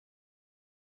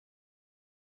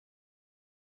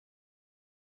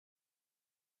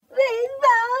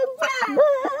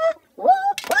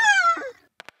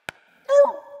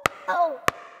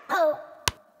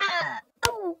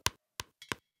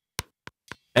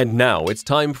And now it's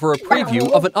time for a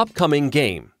preview of an upcoming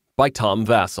game by Tom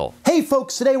Vasel. Hey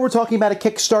folks, today we're talking about a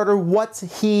Kickstarter,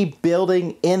 What's He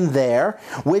Building in There,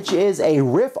 which is a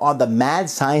riff on the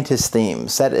mad scientist theme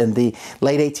set in the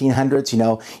late 1800s. You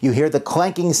know, you hear the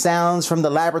clanking sounds from the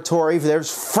laboratory.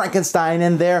 There's Frankenstein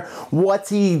in there. What's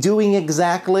he doing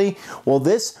exactly? Well,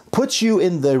 this puts you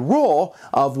in the role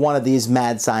of one of these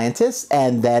mad scientists,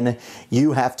 and then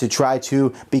you have to try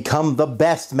to become the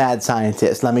best mad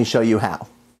scientist. Let me show you how.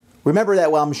 Remember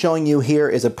that what I'm showing you here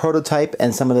is a prototype,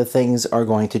 and some of the things are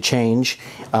going to change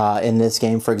in this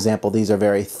game. For example, these are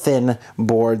very thin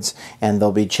boards, and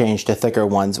they'll be changed to thicker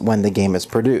ones when the game is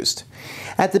produced.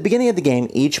 At the beginning of the game,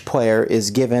 each player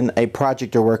is given a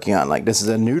project they're working on. Like, this is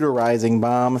a neuterizing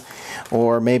bomb,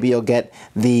 or maybe you'll get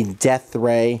the death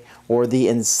ray or the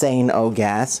insane-o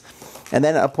gas. And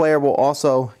then a player will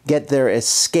also get their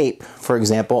escape, for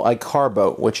example, a car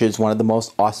boat, which is one of the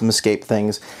most awesome escape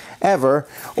things ever,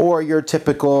 or your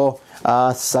typical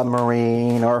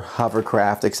submarine or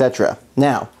hovercraft, etc.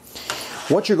 Now,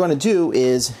 what you're going to do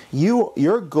is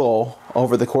your goal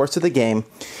over the course of the game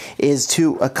is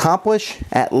to accomplish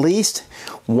at least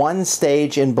one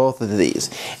stage in both of these.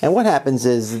 And what happens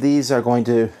is these are going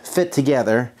to fit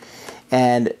together,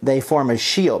 and they form a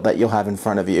shield that you'll have in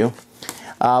front of you.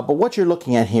 But what you're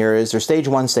looking at here is there's stage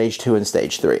 1, stage 2, and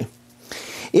stage 3.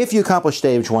 If you accomplish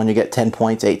stage 1, you get 10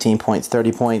 points, 18 points,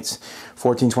 30 points,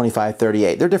 14, 25,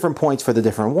 38. They're different points for the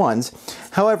different ones.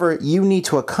 However, you need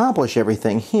to accomplish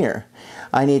everything here.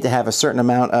 I need to have a certain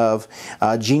amount of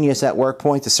genius at work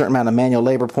points, a certain amount of manual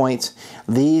labor points,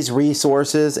 these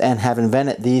resources, and have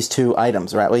invented these 2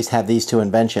 items, or at least have these 2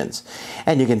 inventions.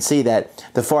 And you can see that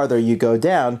the farther you go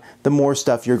down, the more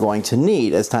stuff you're going to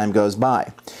need as time goes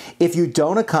by. If you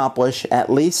don't accomplish at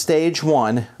least stage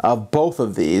 1 of both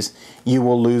of these, you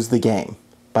will lose the game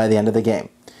by the end of the game.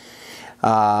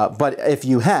 But if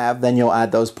you have, then you'll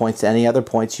add those points to any other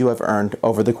points you have earned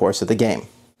over the course of the game.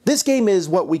 This game is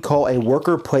what we call a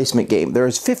worker placement game.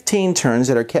 There's 15 turns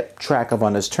that are kept track of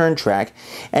on this turn track,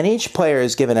 and each player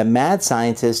is given a mad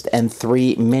scientist and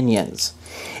 3 minions.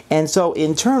 And so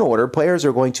in turn order, players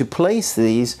are going to place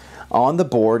these on the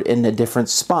board in the different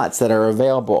spots that are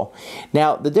available.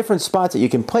 Now, the different spots that you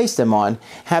can place them on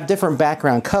have different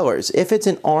background colors. If it's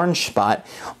an orange spot,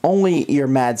 only your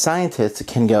mad scientist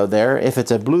can go there. If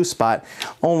it's a blue spot,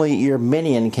 only your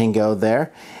minion can go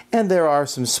there. And there are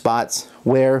some spots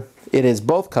where it is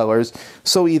both colors,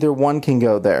 so either one can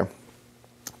go there.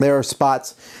 There are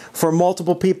spots for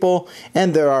multiple people,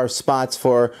 and there are spots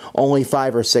for only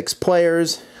 5 or 6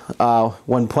 players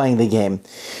when playing the game.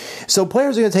 So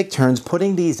players are going to take turns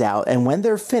putting these out, and when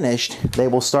they're finished, they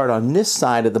will start on this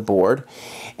side of the board,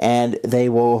 and they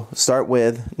will start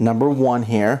with number 1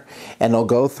 here, and they'll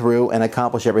go through and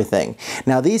accomplish everything.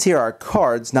 Now, these here are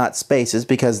cards, not spaces,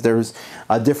 because there's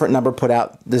a different number put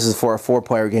out. This is for a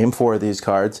 4-player game, 4 of these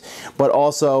cards, but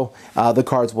also the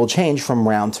cards will change from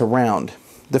round to round.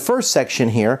 The first section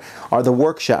here are the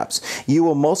workshops. You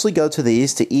will mostly go to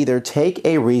these to either take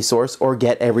a resource or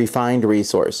get a refined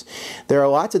resource. There are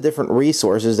lots of different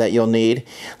resources that you'll need,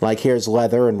 like here's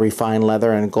leather and refined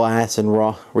leather and glass and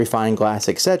raw refined glass,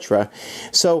 etc.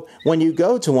 So when you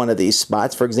go to one of these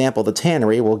spots, for example, the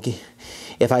tannery,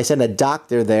 if I send a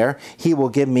doctor there, he will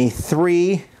give me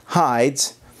 3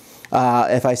 hides.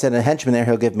 If I send a henchman there,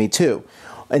 he'll give me 2.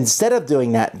 Instead of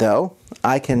doing that, though,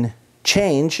 I can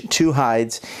change 2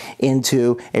 hides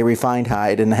into a refined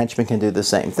hide, and the henchman can do the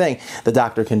same thing. The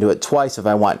doctor can do it twice if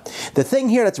I want. The thing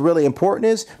here that's really important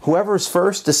is whoever's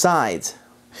first decides.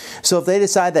 So if they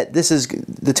decide that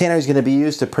the tannery is going to be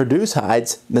used to produce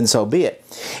hides, then so be it.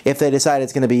 If they decide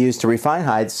it's going to be used to refine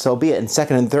hides, so be it. And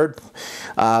second and third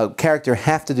character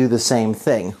have to do the same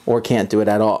thing, or can't do it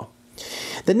at all.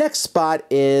 The next spot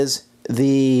is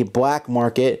the black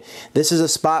market. This is a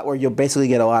spot where you'll basically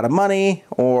get a lot of money,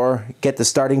 or get the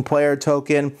starting player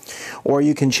token, or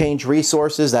you can change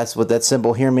resources, that's what that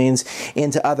symbol here means,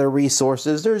 into other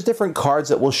resources. There's different cards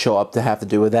that will show up to have to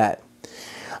do with that.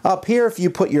 Up here, if you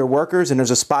put your workers, and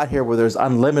there's a spot here where there's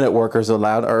unlimited workers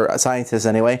allowed, or scientists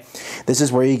anyway, this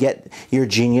is where you get your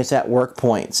genius at work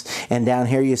points. And down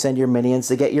here you send your minions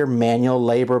to get your manual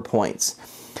labor points.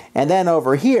 And then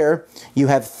over here, you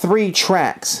have 3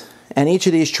 tracks. And each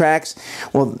of these tracks,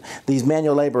 well, these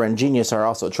manual labor and genius are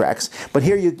also tracks. But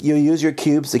here you use your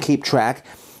cubes to keep track.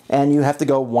 and you have to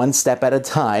go one step at a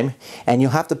time, and you'll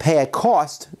have to pay a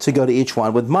cost to go to each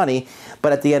one with money,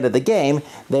 but at the end of the game,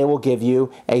 they will give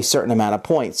you a certain amount of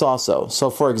points also.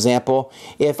 So for example,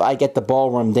 if I get the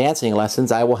ballroom dancing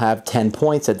lessons, I will have 10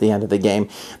 points at the end of the game,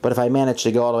 but if I manage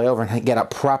to go all the way over and get a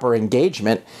proper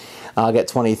engagement, I'll get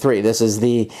 23. This is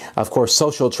the, of course,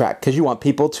 social track, because you want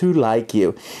people to like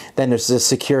you. Then there's the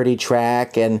security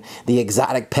track and the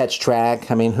exotic pets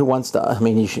track. I mean, who wants to, I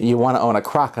mean, you want to own a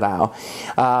crocodile.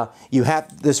 You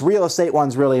have, this real estate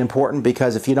one's really important,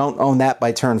 because if you don't own that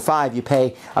by turn 5, you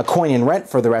pay a coin in rent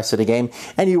for the rest of the game,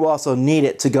 and you also need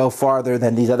it to go farther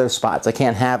than these other spots. I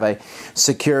can't have a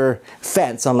secure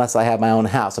fence unless I have my own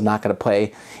house. I'm not going to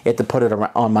pay it to put it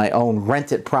on my own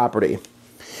rented property.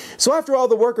 So after all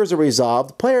the workers are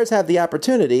resolved, players have the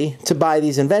opportunity to buy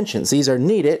these inventions. These are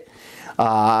needed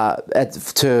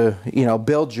to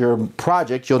build your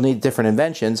project. You'll need different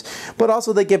inventions, but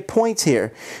also they give points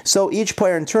here. So each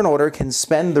player in turn order can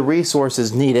spend the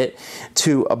resources needed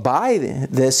to buy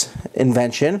this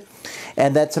invention,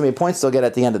 and that's how many points they'll get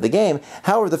at the end of the game.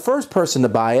 However, the first person to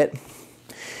buy it,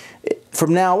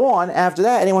 from now on, after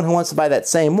that, anyone who wants to buy that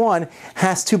same one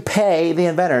has to pay the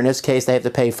inventor. In this case, they have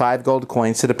to pay 5 gold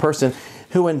coins to the person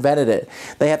who invented it.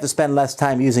 They have to spend less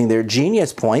time using their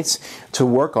genius points to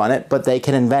work on it, but they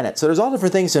can invent it. So there's all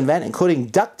different things to invent, including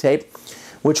duct tape,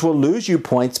 which will lose you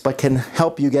points, but can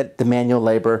help you get the manual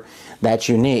labor that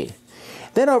you need.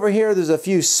 Then over here, there's a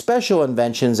few special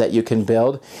inventions that you can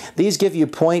build. These give you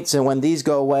points, and when these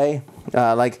go away,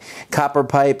 like copper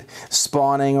pipe,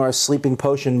 spawning, or a sleeping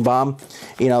potion bomb,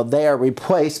 they are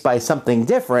replaced by something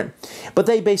different, but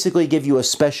they basically give you a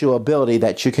special ability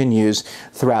that you can use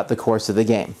throughout the course of the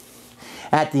game.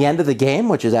 At the end of the game,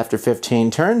 which is after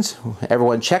 15 turns,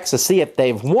 everyone checks to see if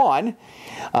they've won,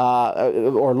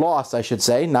 or lost, I should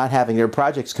say, not having their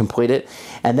projects completed,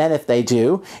 and then if they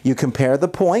do, you compare the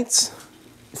points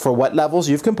for what levels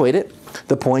you've completed,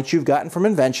 the points you've gotten from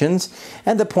inventions,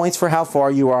 and the points for how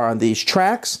far you are on these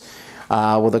tracks,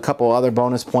 with a couple other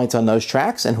bonus points on those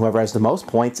tracks, and whoever has the most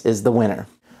points is the winner.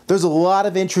 There's a lot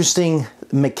of interesting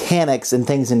mechanics and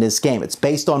things in this game. It's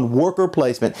based on worker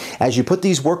placement as you put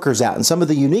these workers out. And some of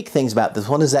the unique things about this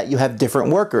one is that you have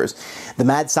different workers. The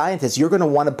mad scientist, you're going to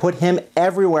want to put him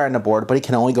everywhere on the board, but he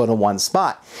can only go to one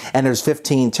spot. And there's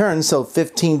 15 turns, so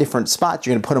 15 different spots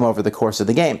you're going to put him over the course of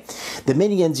the game. The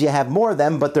minions, you have more of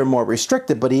them, but they're more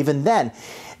restricted. But even then,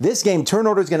 this game, turn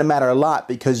order is going to matter a lot,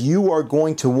 because you are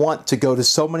going to want to go to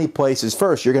so many places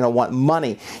first. You're going to want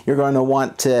money. You're going to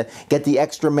want to get the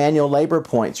extra manual labor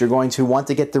points. You're going to want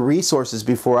to get the resources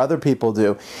before other people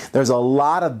do. There's a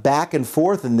lot of back and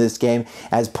forth in this game,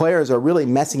 as players are really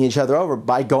messing each other over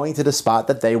by going to the spot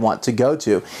that they want to go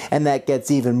to. And that gets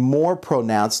even more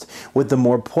pronounced with the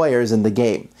more players in the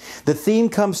game. The theme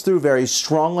comes through very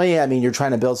strongly. I mean, you're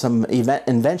trying to build some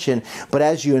invention, but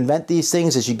as you invent these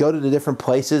things, as you go to the different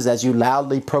places, as you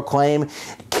loudly proclaim,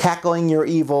 cackling your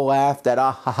evil laugh that,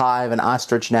 ah, ha, ha, I have an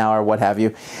ostrich now, or what have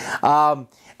you.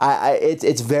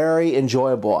 It's very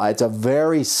enjoyable. It's a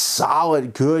very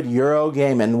solid, good Euro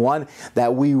game, and one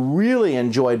that we really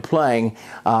enjoyed playing.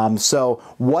 So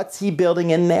what's he building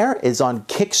in there is on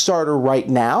Kickstarter right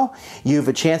now. You have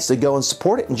a chance to go and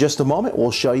support it. In just a moment,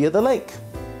 we'll show you the link.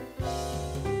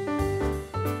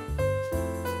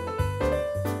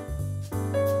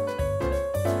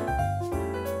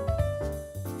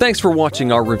 Thanks for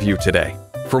watching our review today.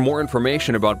 For more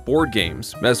information about board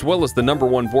games, as well as the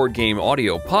 #1 board game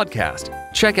audio podcast,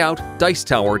 check out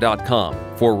Dicetower.com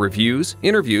for reviews,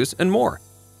 interviews, and more.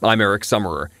 I'm Eric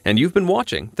Summerer, and you've been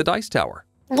watching The Dice Tower.